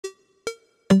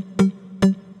What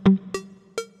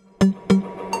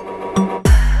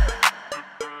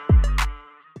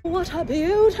a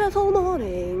beautiful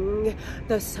morning.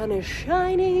 The sun is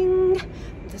shining,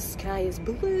 the sky is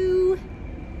blue.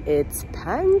 It's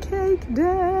pancake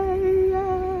day.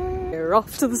 We're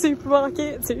off to the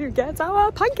supermarket to get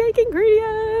our pancake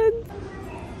ingredients.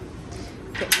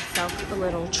 Get yourself a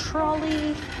little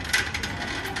trolley.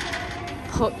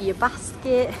 Put your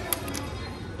basket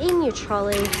in your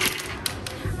trolley.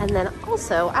 And then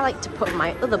also, I like to put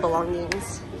my other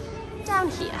belongings down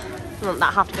here. Well,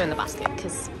 that have to go in the basket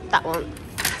because that won't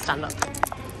stand up.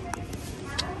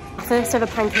 First ever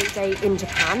pancake day in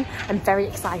Japan. I'm very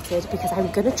excited because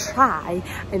I'm gonna try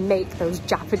and make those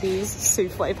Japanese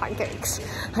souffle pancakes.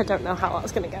 I don't know how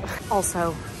that's gonna go.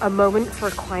 Also, a moment for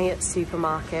a quiet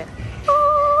supermarket.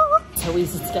 So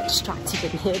easy to get distracted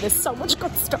in here. There's so much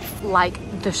good stuff. Like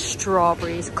the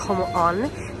strawberries, come on.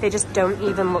 They just don't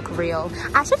even look real.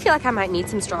 I actually feel like I might need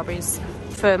some strawberries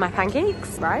for my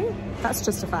pancakes, right? That's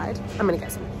justified. I'm gonna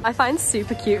get some. I find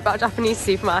super cute about Japanese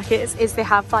supermarkets is they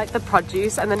have like the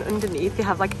produce and then underneath they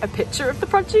have like a picture of the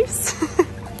produce.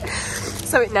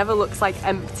 So it never looks like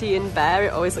empty and bare,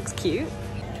 it always looks cute.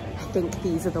 I think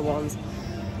these are the ones.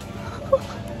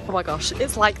 Oh my gosh,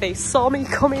 it's like they saw me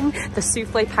coming. The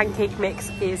souffle pancake mix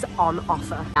is on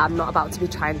offer. I'm not about to be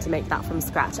trying to make that from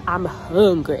scratch. I'm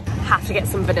hungry. Have to get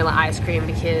some vanilla ice cream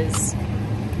because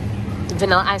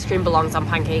vanilla ice cream belongs on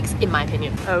pancakes, in my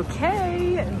opinion.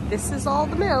 Okay, this is all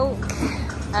the milk.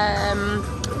 I'm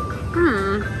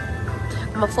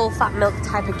a full fat milk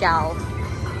type of gal.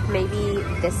 Maybe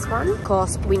this one. Of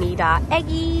course, we need our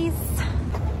eggies.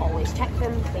 Always check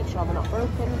them, make sure they're not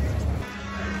broken.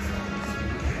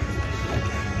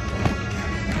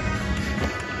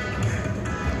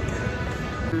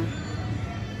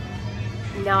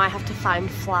 Now I have to find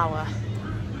flour.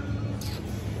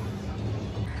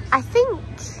 I think,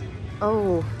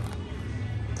 oh,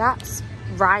 that's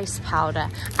rice powder.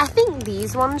 I think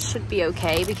these ones should be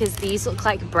okay because these look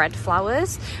like bread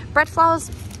flours. Bread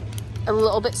flour's a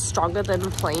little bit stronger than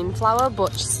plain flour,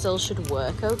 but still should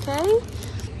work okay.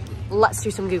 Let's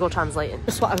do some Google Translating.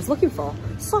 Just what I was looking for.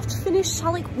 Soft finished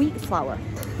Salic wheat flour.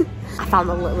 I found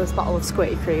the littlest bottle of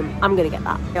squirty cream. I'm gonna get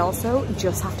that. I also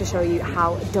just have to show you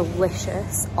how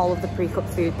delicious all of the pre-cooked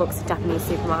food looks in Japanese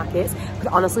supermarkets. I could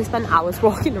honestly spend hours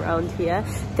walking around here.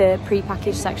 The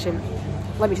pre-packaged section,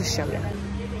 let me just show you.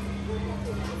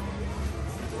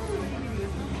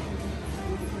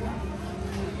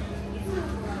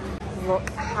 Look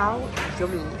how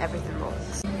yummy everything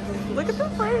looks. Look at the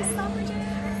place sandwiches.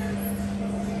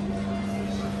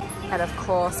 And of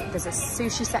course, there's a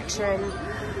sushi section.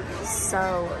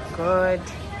 So good.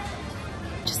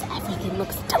 Just everything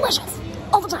looks delicious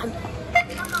all the time.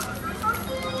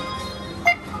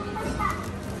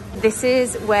 This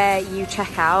is where you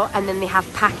check out, and then they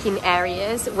have packing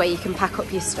areas where you can pack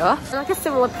up your stuff. Like a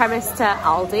similar premise to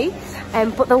Aldi,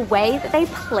 but the way that they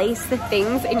place the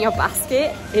things in your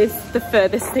basket is the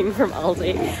furthest thing from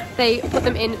Aldi. They put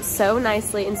them in so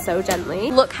nicely and so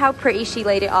gently. Look how pretty she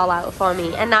laid it all out for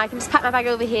me. And now I can just pack my bag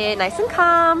over here nice and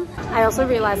calm. I also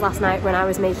realized last night when I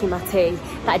was making my tea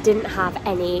that I didn't have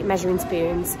any measuring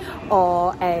spoons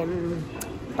or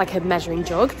like a measuring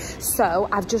jug, so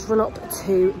I've just run up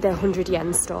to the 100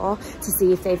 yen store to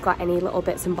see if they've got any little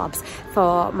bits and bobs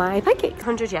for my pancake.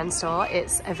 100 yen store,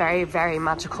 it's a very, very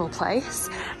magical place.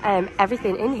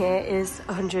 Everything in here is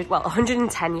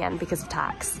 110 yen because of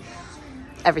tax.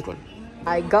 Everything.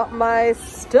 I got my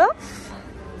stuff.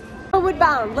 Homeward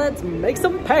bound, let's make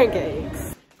some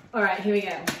pancakes. All right, here we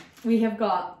go. We have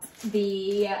got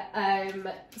the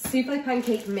souffle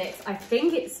pancake mix. I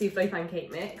think it's souffle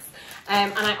pancake mix.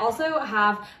 And I also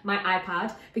have my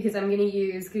iPad because I'm going to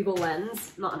use Google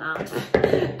Lens, not an app,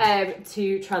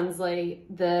 to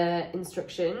translate the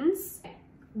instructions.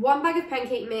 1 bag of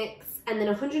pancake mix and then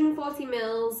 140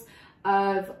 mils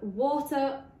of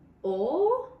water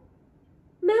or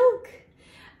milk,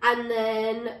 and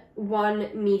then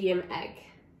 1 medium egg.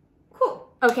 Cool.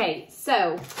 Okay,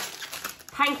 so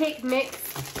pancake mix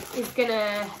is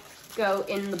gonna go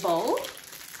in the bowl.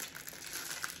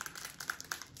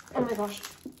 Oh my gosh.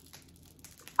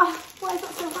 Oh, why is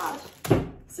that so hard?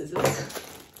 Scissors.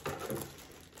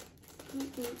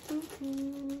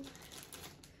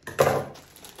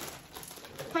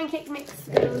 Pancake mix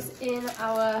goes in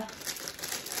our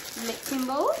mixing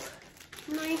bowl.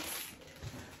 Nice.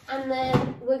 And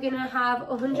then we're gonna have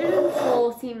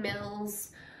 140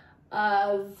 mils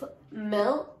of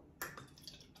milk.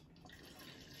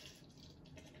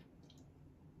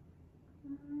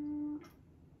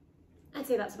 I'd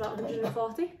say that's about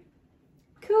 140.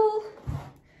 Cool.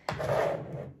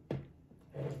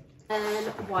 And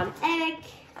 1 egg.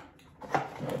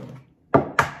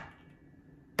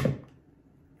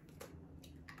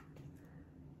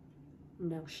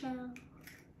 No shell.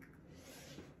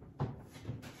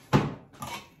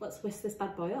 Let's whisk this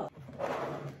bad boy up.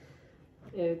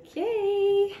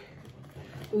 Okay.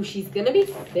 Oh, she's gonna be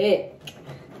thick.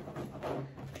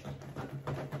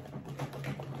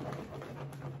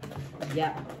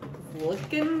 Yeah,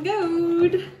 looking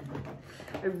good.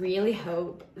 I really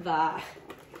hope that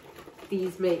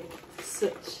these make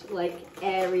such like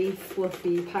airy,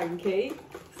 fluffy pancakes.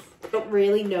 I don't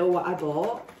really know what I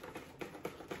bought.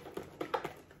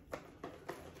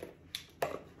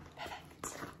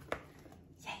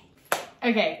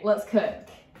 Okay, let's cook.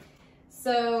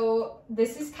 So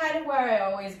this is kind of where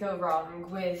I always go wrong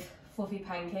with fluffy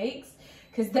pancakes,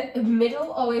 because the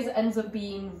middle always ends up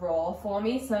being raw for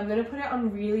me. So I'm gonna put it on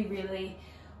really, really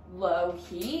low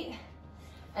heat.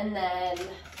 And then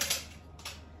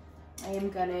I am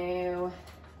gonna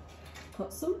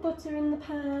put some butter in the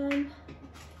pan.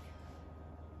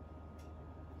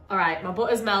 All right, my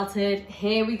butter's melted.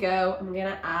 Here we go. I'm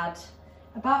gonna add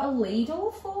about a ladle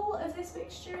full of this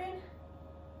mixture in.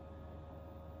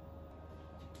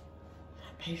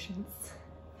 Patience.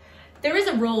 There is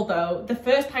a rule though, the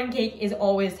first pancake is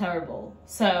always terrible.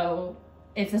 So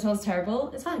if this one's terrible,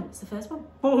 it's fine, it's the first one.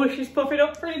 Oh, she's puffing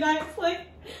up pretty nicely.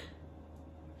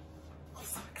 I'm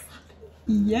so excited.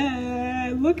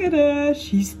 Yeah, look at her,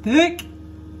 she's thick.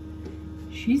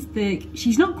 She's thick.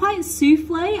 She's not quite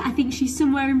souffle, I think she's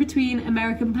somewhere in between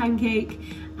American pancake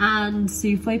and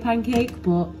souffle pancake,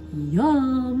 but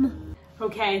yum.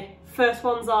 Okay, first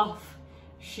one's off.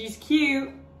 She's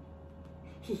cute.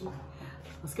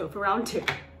 Let's go for round 2.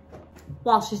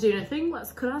 While she's doing her thing,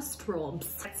 let's cut our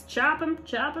strawbs. Let's chop them,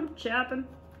 chop them, chop them,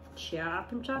 chop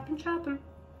them, chop them, chop them.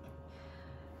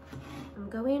 I'm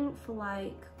going for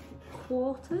like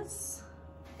quarters.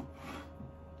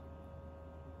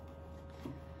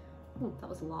 Oh, that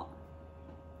was a lot.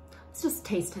 Let's just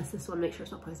taste test this one, make sure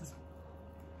it's not poisonous.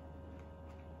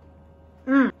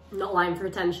 Not lying for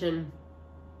attention.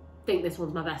 I think this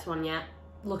one's my best one yet.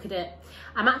 Look at it.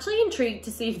 I'm actually intrigued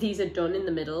to see if these are done in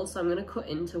the middle, so I'm going to cut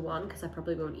into one because I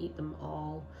probably won't eat them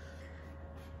all.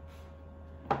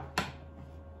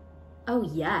 Oh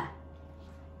yeah.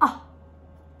 Oh,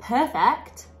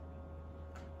 perfect.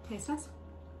 Taste test.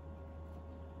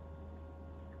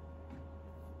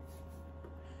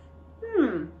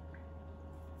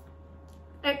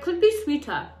 It could be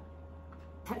sweeter.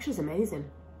 Texture's amazing.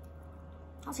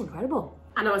 That's incredible.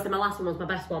 I know I said my last one was my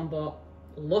best one, but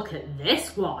look at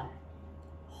this one.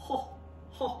 Ho,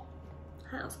 ho.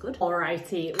 That's good.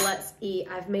 Alrighty, let's eat.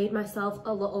 I've made myself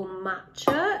a little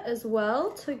matcha as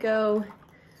well to go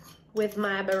with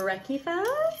my brekkie first.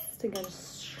 I think I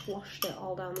just sloshed it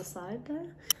all down the side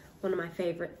there. One of my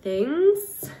favorite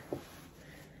things.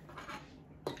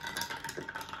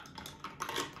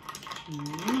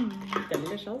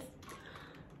 Delicious.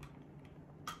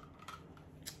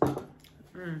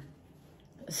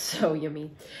 So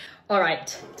yummy. All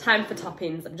right, time for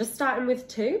toppings. I'm just starting with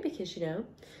 2 because, you know,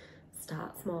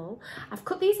 start small. I've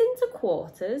cut these into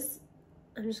quarters.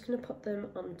 I'm just gonna put them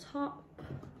on top.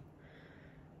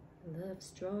 Love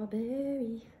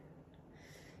strawberry.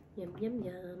 Yum, yum,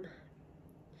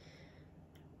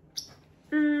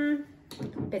 yum.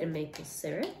 Bit of maple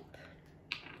syrup.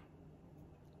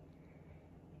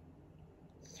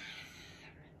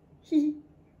 Yeah.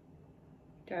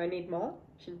 Do I need more?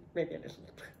 Maybe a little.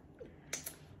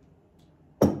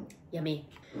 Yummy.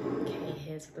 Okay,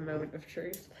 here's the moment of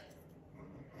truth.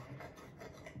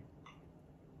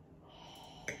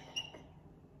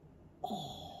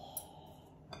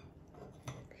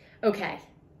 Okay,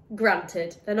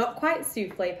 granted, they're not quite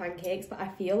souffle pancakes, but I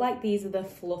feel like these are the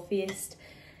fluffiest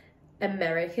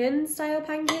American style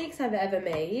pancakes I've ever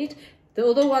made. The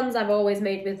other ones I've always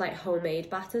made with like homemade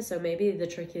batter, so maybe the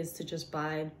trick is to just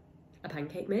buy a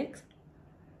pancake mix.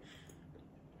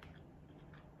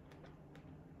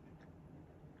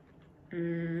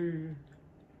 You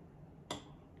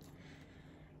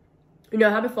know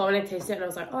how before when I tasted it and I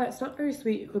was like, oh, it's not very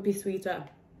sweet, it could be sweeter.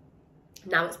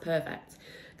 Now it's perfect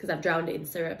because I've drowned it in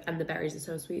syrup and the berries are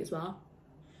so sweet as well.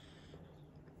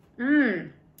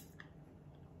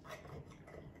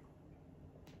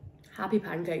 Happy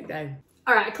pancake day.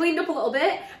 All right, I cleaned up a little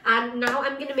bit and now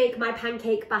I'm gonna make my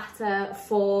pancake batter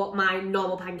for my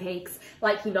normal pancakes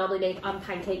like you normally make on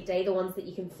pancake day, the ones that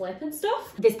you can flip and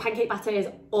stuff. This pancake batter is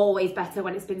always better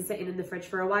when it's been sitting in the fridge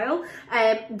for a while.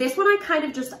 This one I kind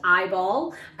of just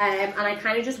eyeball and I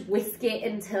kind of just whisk it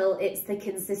until it's the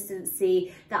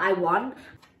consistency that I want.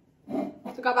 So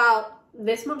I've got about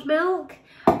this much milk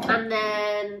and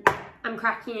then I'm I'm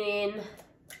cracking in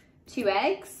 2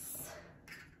 eggs.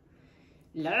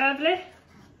 Lovely.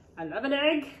 I love an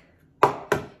egg.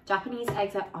 Japanese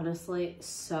eggs are honestly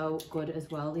so good as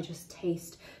well. They just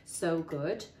taste so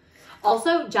good.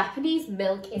 Also, Japanese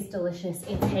milk is delicious.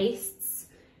 It tastes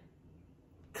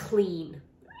clean,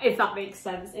 if that makes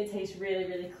sense. It tastes really,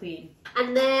 really clean.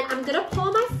 And then I'm gonna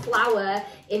pour my flour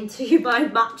into my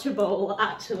matcha bowl,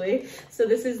 actually. So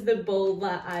this is the bowl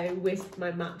that I whisk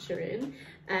my matcha in,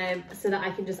 so that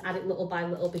I can just add it little by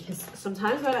little, because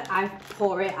sometimes when I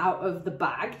pour it out of the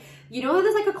bag, you know,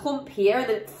 there's like a clump here and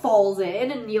then it falls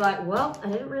in and you're like, well, I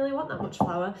didn't really want that much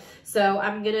flour. So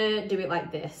I'm gonna do it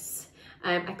like this.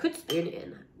 I could spoon it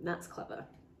in, that's clever,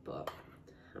 but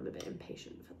I'm a bit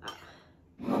impatient for that.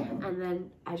 And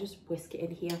then I just whisk it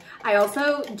in here. I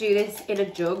also do this in a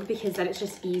jug because then it's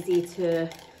just easy to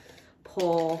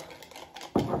pour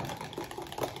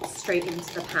straight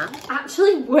into the pan.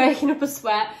 Actually working up a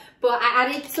sweat, but I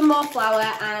added some more flour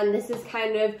and this is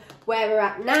kind of where we're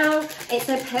at now. It's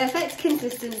a perfect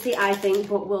consistency, I think,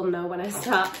 but we'll know when I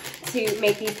start to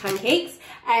make these pancakes.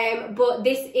 But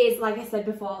this is, like I said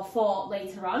before, for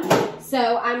later on.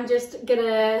 So I'm just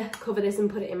gonna cover this and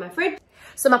put it in my fridge.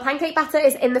 So my pancake batter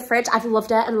is in the fridge. I've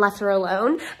loved her and left her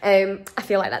alone. I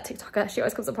feel like that TikToker. She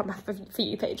always comes up on my For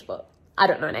You page, but I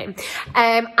don't know her name.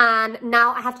 And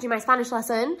now I have to do my Spanish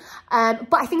lesson.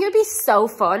 But I think it would be so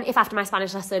fun if after my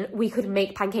Spanish lesson, we could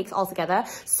make pancakes all together.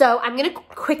 So I'm gonna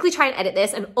quickly try and edit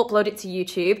this and upload it to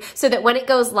YouTube so that when it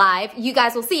goes live, you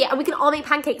guys will see it and we can all make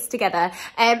pancakes together.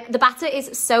 The batter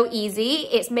is so easy.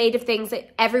 It's made of things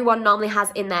that everyone normally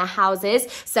has in their houses.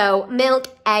 So milk,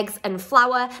 eggs, and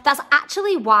flour. That's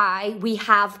actually why we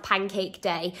have Pancake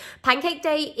Day. Pancake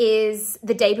Day is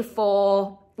the day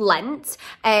before Lent,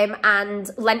 and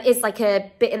Lent is like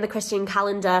a bit in the Christian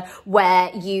calendar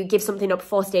where you give something up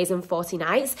 40 days and 40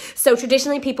 nights. So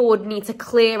traditionally people would need to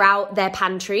clear out their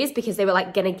pantries because they were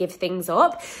like gonna give things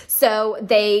up. So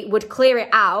they would clear it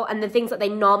out, and the things that they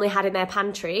normally had in their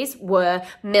pantries were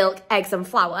milk, eggs, and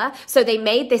flour. So they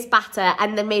made this batter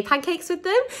and then made pancakes with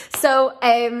them. So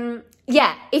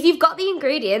yeah, if you've got the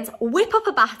ingredients, whip up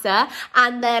a batter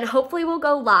and then hopefully we'll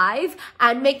go live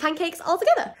and make pancakes all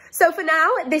together. So for now,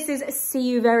 this is see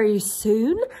you very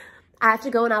soon. I have to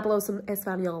go and hablo some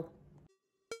Espanol.